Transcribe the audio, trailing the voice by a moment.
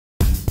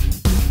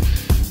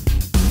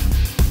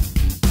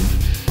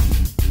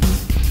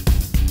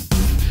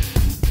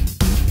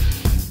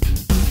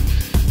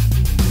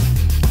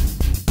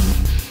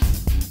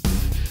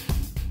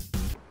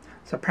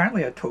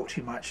apparently I talk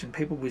too much, and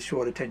people with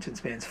short attention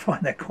spans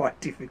find that quite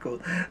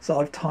difficult.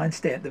 So I've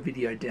timestamped the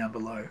video down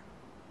below.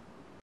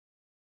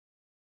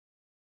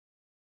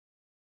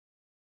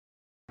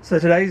 So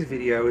today's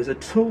video is a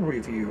tool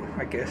review,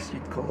 I guess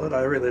you'd call it.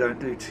 I really don't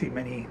do too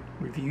many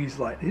reviews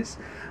like this.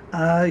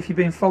 If you've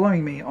been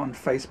following me on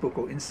Facebook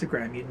or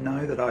Instagram, you'd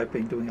know that I've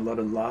been doing a lot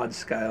of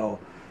large-scale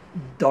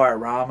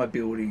diorama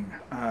building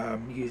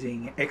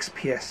using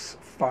XPS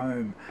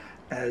foam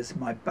as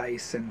my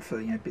base and for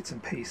bits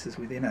and pieces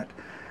within it.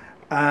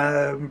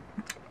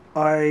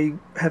 I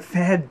have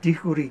had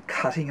difficulty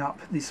cutting up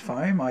this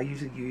foam. I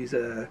usually use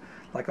a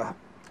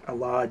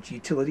large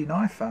utility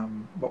knife,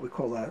 what we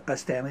call a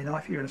Stanley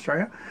knife here in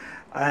Australia,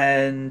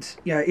 and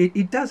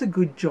it does a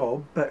good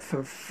job, but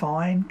for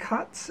fine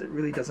cuts it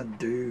really doesn't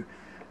do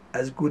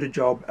as good a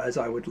job as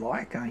I would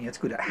like. It's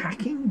good at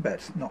hacking,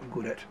 but not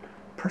good at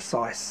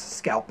precise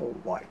scalpel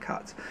like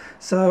cuts.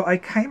 So I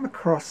came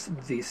across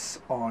this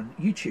on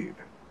YouTube.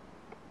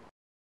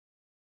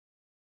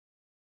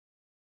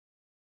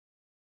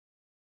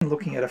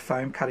 Looking at a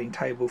foam cutting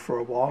table for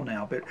a while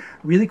now, but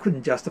really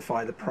couldn't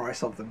justify the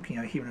price of them.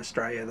 Here in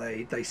Australia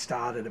they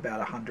start at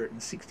about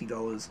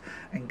 $160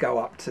 and go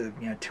up to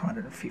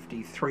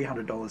 $250,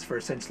 $300 for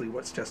essentially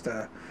what's just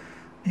a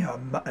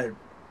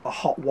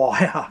hot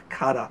wire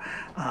cutter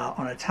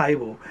on a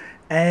table.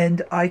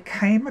 And I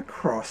came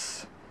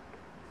across,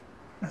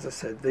 as I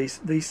said,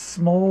 these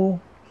small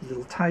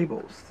little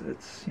tables.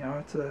 It's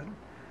it's a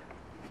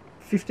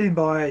 15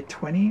 by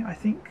 20, I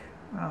think,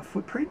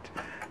 footprint.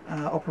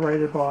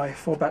 Operated by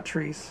 4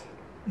 batteries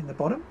in the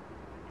bottom,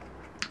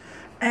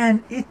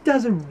 and it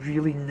does a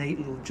really neat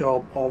little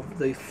job of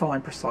the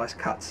fine precise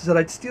cuts. So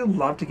I'd still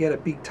love to get a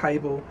big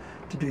table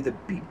to do the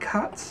big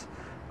cuts,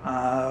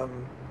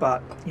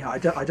 but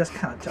I just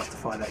can't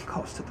justify that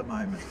cost at the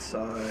moment.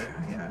 So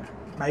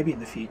maybe in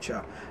the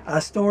future.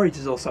 Storage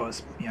is also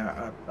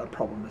a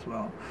problem as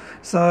well.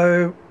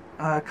 So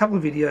a couple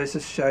of videos to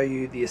show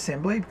you the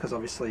assembly, because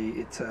obviously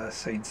it's a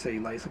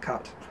CNC laser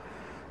cut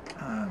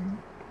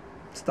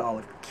style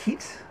of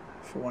kit,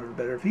 for want of a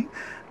better thing,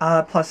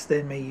 plus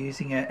then me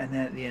using it, and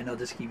then at the end I'll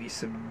just give you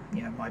some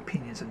my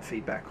opinions and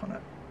feedback on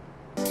it.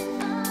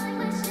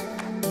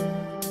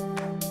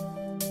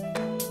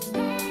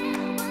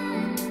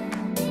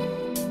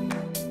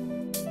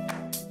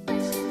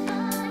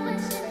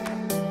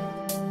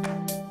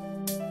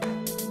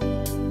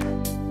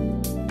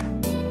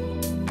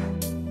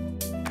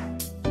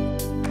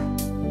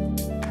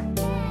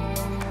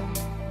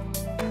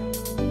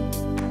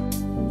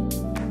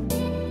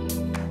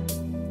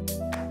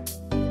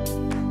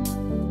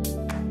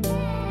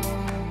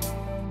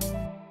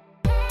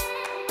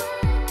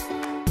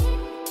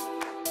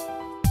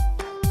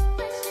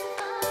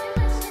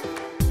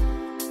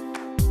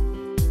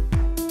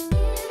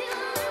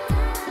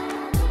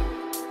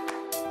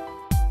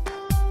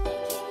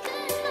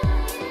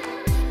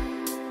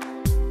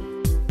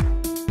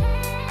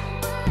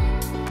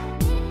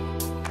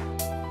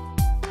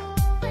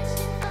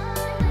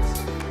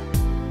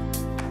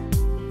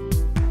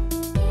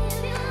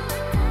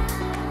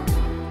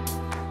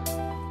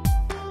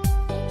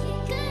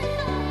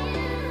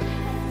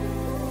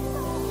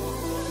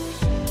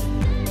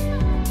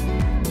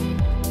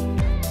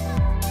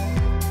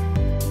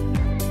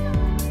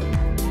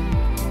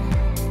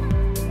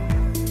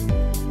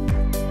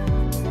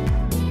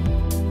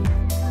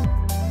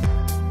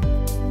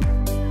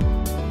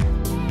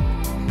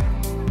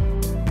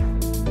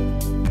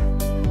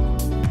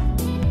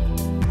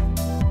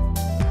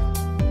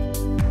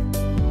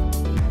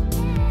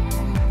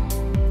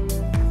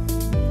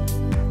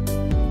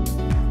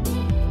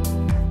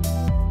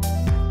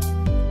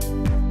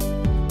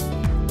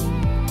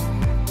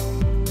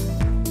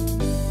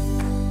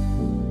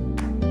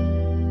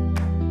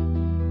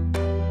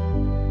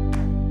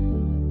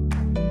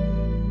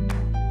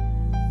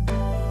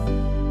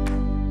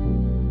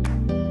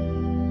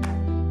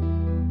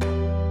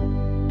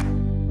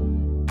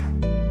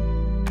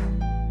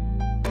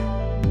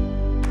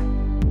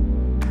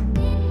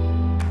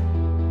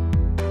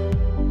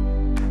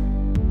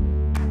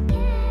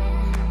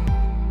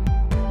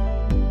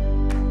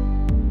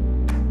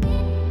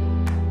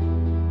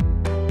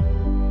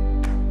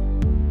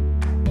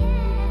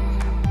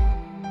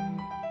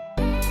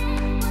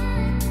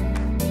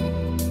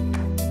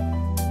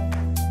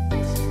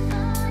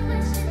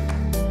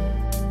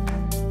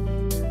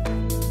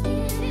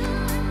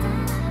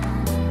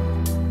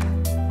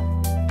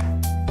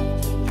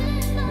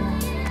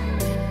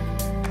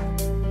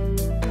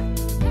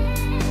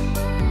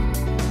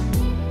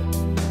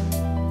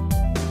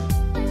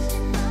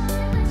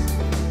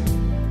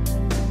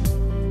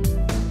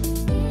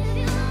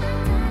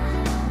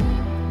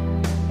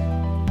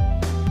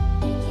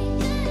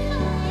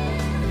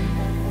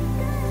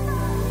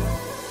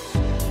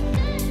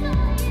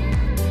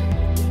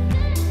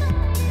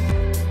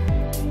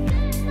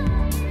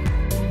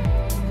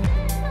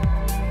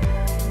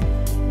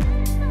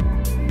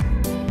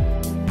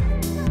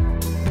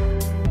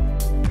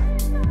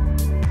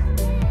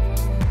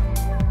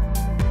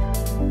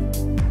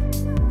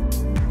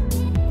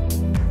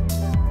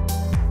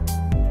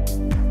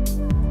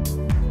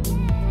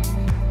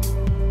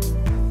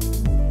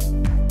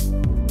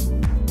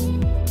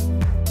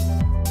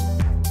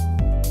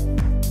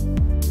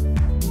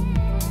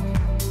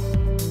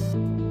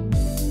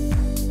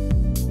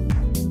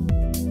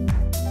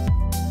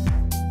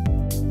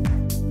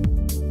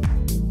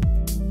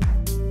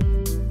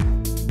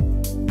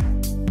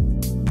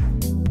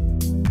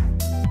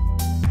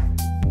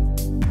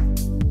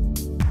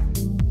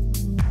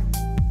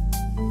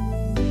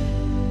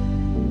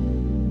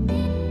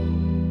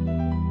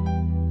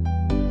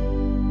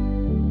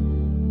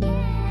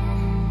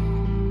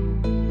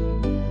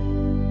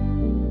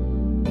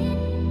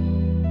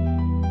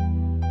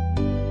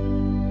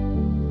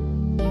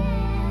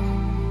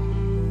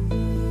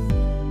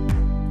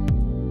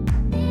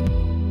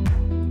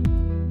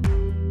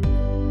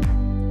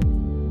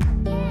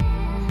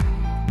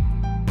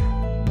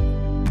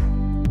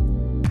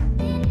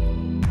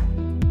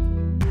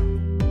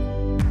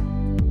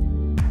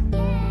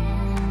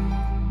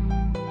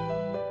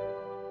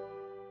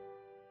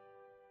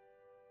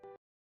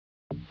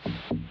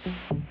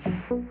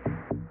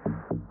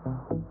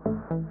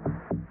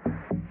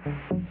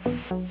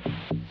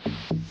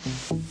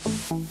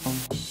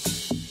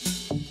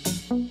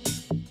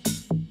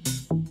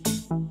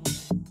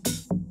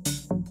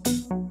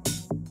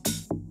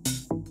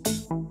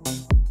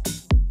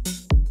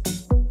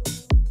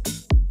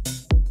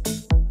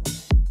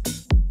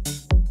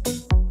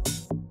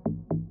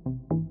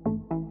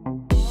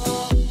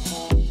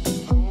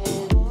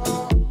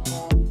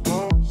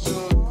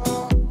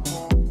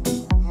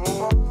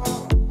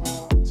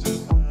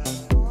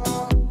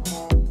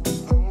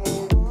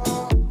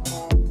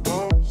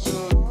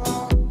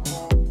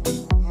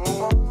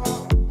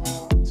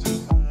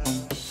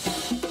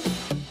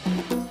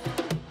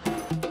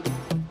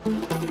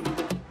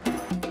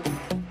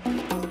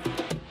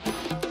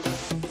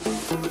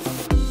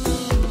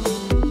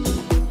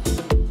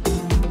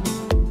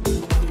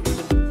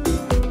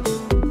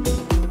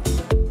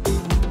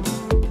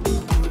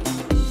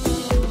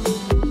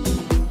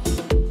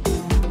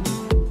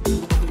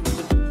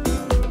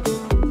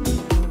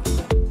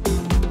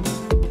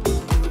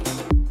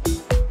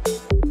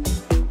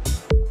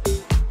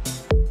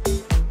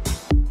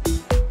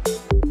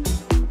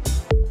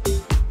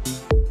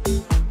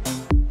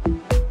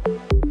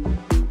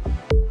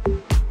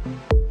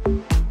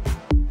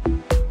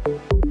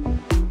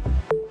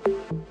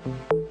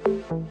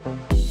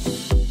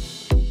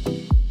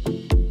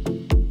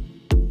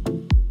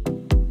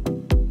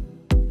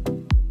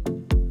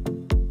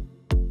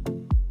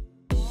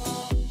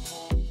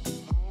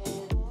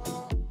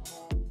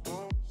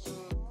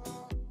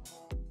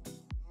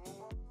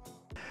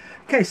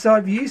 Okay, so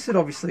I've used it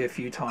obviously a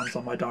few times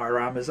on my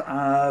dioramas.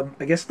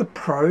 I guess the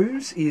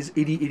pros is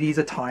it is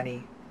a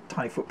tiny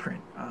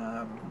footprint.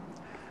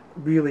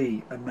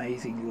 Really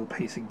amazing little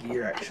piece of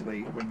gear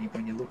actually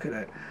when you look at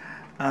it.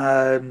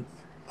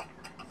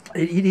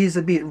 It is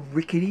a bit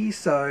rickety,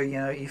 so you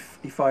know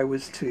if I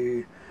was to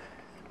you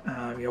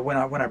know, when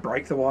I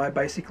break the wire,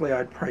 basically,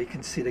 I'd probably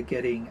consider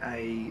getting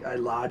a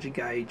larger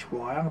gauge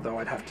wire, though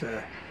I'd have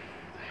to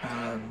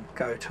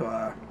go to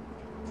a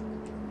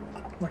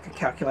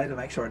calculator,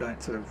 make sure I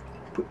don't sort of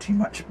put too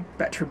much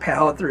battery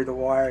power through the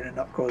wire and end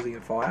up causing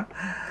a fire.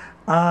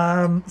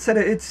 So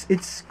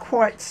it's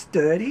quite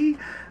sturdy.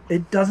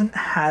 It doesn't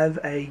have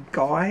a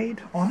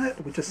guide on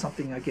it, which is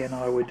something again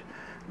I would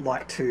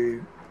like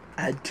to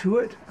add to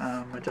it.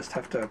 I just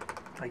have to,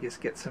 I guess,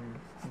 get some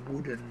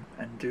wood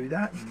and do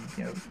that, and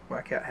you know,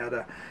 work out how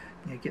to,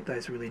 you know, get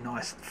those really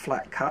nice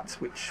flat cuts,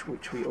 which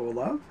we all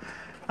love.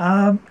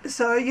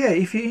 So yeah,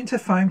 if you're into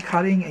foam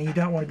cutting and you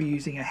don't want to be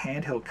using a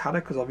handheld cutter,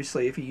 because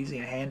obviously if you're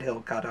using a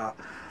handheld cutter,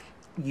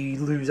 you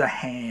lose a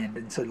hand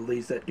and sort of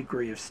lose that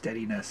degree of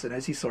steadiness. And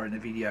as you saw in the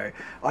video,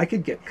 I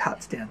could get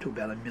cuts down to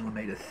about 1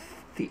 millimeter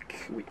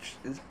thick, which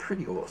is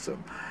pretty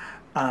awesome.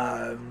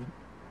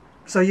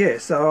 So yeah,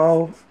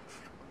 so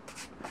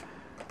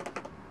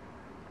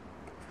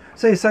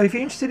if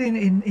you're interested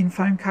in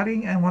foam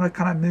cutting and want to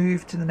kind of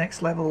move to the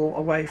next level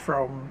away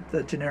from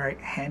the generic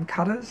hand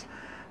cutters,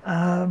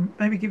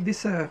 maybe give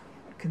this a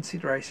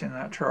consideration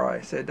and a try.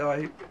 I said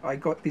I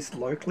got this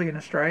locally in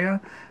Australia.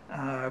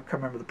 I can't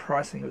remember the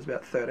price. I think it was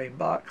about $13,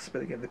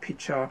 but again the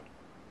picture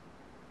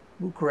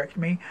will correct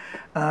me.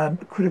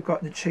 Could have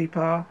gotten it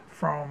cheaper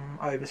from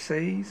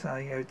overseas. You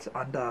know, it's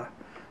under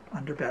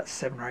about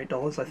 $7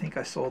 or $8. I think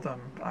I saw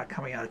them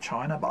coming out of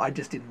China, but I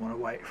just didn't want to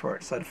wait for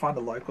it. So to find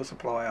a local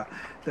supplier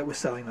that was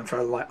selling them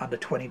for like under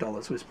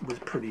 $20 was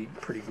pretty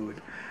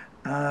good.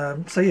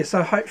 So yeah,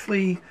 so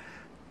hopefully,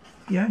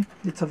 you know,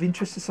 it's of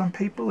interest to some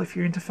people. If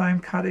you're into foam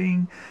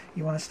cutting,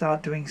 you want to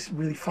start doing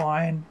really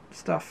fine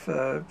stuff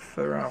for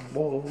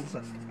walls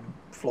and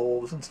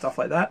floors and stuff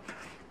like that,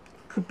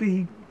 could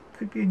be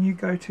a new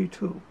go-to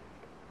tool.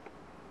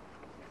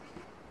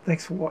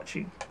 Thanks for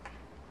watching.